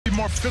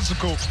more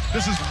physical.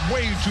 This is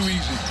way too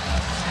easy.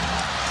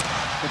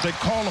 But they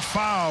call a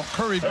foul,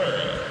 Curry,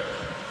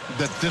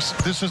 that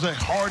this is a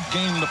hard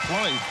game to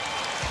play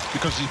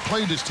because you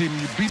played this team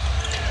and you beat.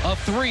 A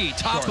three,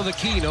 top of the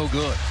key, no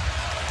good.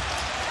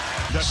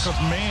 That's because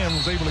Man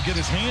was able to get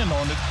his hand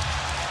on it,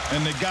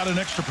 and they got an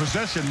extra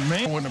possession.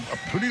 Man went a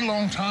pretty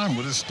long time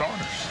with his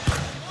starters.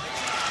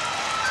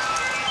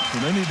 So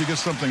they need to get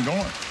something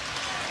going.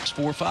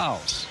 4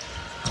 fouls.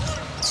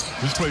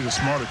 This play is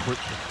smarter, quick.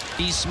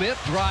 E. Smith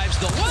drives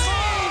the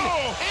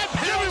lane and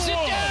pounds it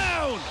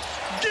down.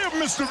 Give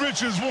Mr.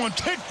 Richards one.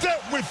 Take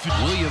that with you.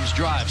 Williams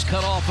drives,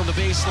 cut off on the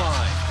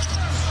baseline,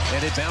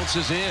 and it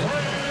bounces in.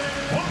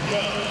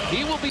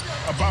 He will be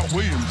about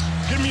Williams.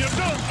 Give me a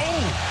dunk.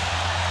 Oh,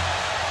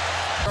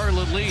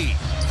 Charlotte lead,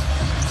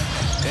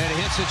 and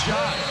hits a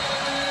shot.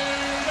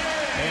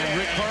 And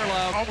Rick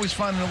Carlisle always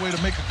finding a way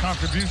to make a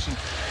contribution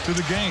to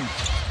the game.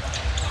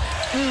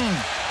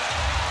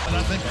 And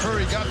I think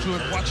Curry got to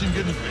it, watching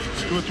him getting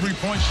to a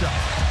three-point shot.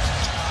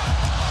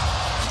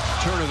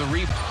 Turner the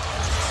rebound.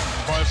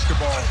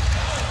 Basketball.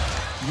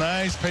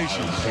 Nice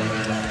patience.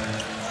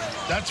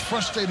 That's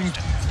frustrating.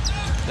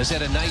 Has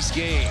had a nice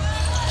game.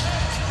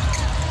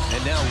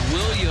 And now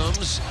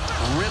Williams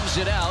rims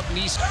it out, and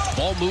he's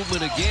ball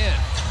movement again.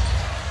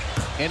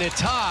 And a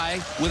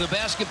tie with a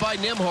basket by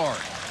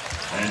Nembhard.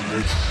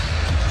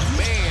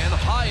 Man,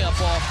 high up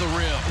off the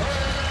rim.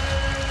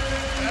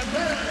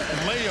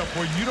 That layup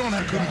where you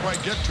couldn't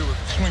quite get to it.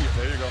 Swing it.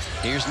 There you go.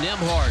 Here's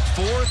Nembhard,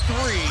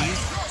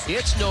 4-3.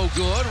 It's no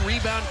good.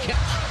 Rebound.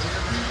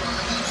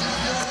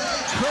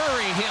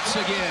 Curry hits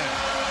again.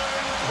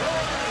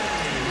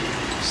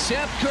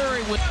 Seth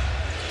Curry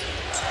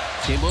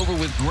came over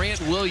with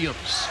Grant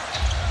Williams.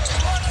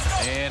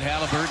 And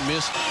Halliburton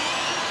missed.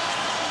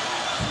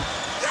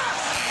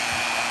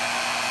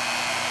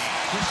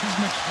 He's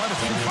mixed quite a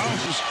few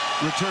fouls.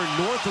 Return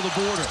north of the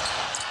border.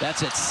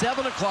 That's at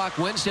 7 o'clock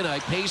Wednesday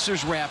night.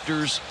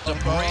 Pacers-Raptors, the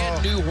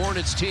brand new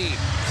Hornets team.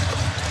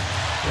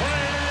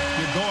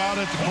 You go out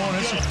at the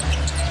Hornets.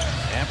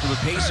 After the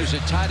Pacers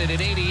had tied it at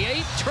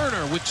 88,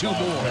 Turner with 2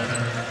 more.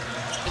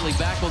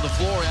 Back on the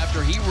floor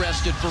after he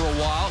rested for a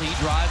while. He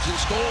drives and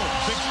scores.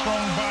 Big,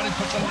 strong body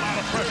puts a lot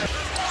of pressure.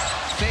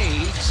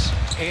 Fades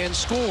and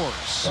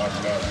scores.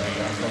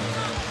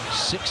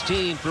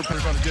 16 for... They're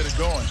going to get it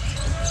going.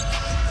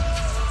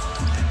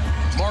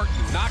 Martin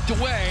knocked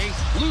away.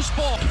 Loose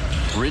ball.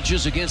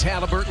 Bridges against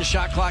Halliburton.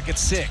 Shot clock at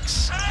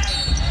 6.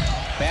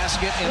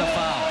 Basket and a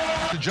foul.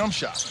 The jump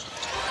shot.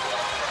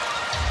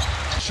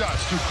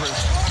 Shots too, Chris.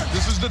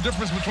 This is the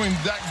difference between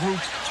that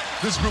group,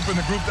 this group, and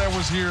the group that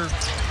was here.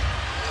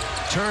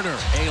 Turner,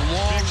 a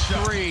long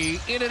 3,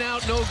 in and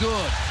out, no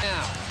good.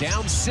 Now,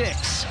 down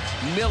 6.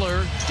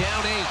 Miller,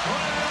 down 8.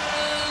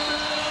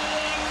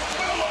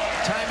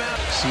 Timeout.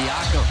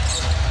 Siakam.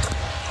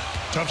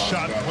 Tough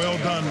shot, well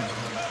done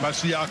by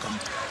Siakam.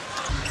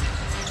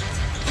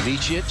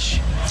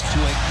 Micic to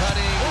a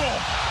cutting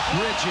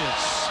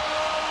Bridges.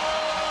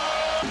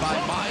 By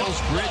Miles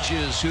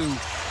Bridges, who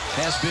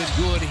has been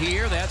good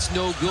here. That's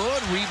no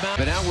good. Rebound.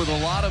 Been out with a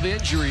lot of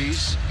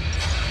injuries.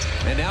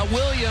 And now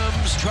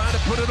Williams trying to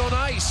put it on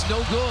ice.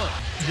 No good.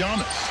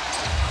 Giannis.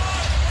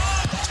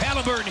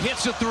 Halliburton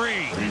hits a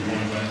 3.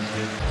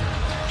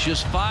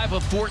 Just 5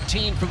 of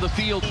 14 from the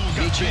field.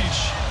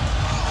 Micic.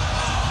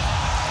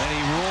 And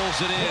he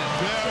rolls it in.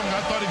 Yeah,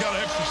 I thought he got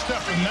an extra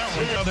step in that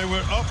one. They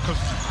were up because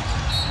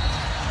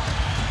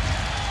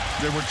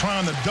they were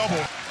trying to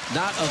double.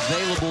 Not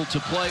available to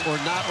play or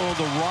not on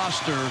the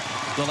roster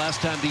the last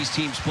time these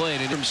teams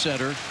played. Interim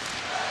center.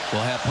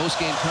 We'll have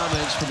post-game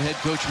comments from head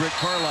coach Rick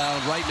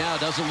Carlisle. Right now,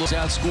 it doesn't look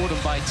outscored them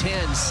by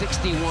 10,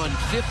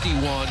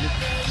 61-51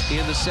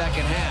 in the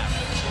second half.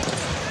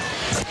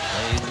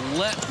 They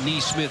let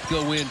Nesmith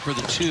go in for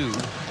the 2.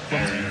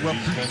 Well,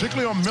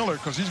 particularly on Miller,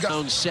 because he's got...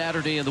 On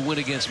Saturday in the win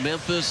against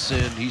Memphis,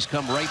 and he's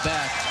come right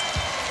back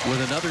with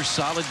another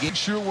solid game. Not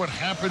sure what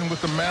happened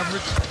with the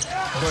Mavericks,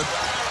 but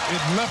it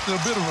left a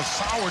bit of a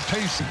sour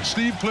taste.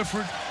 Steve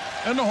Clifford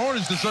and the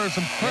Hornets deserve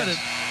some credit.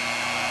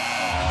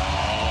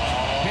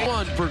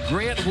 One for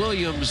Grant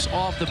Williams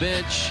off the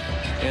bench,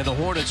 and the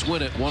Hornets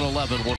win it 111.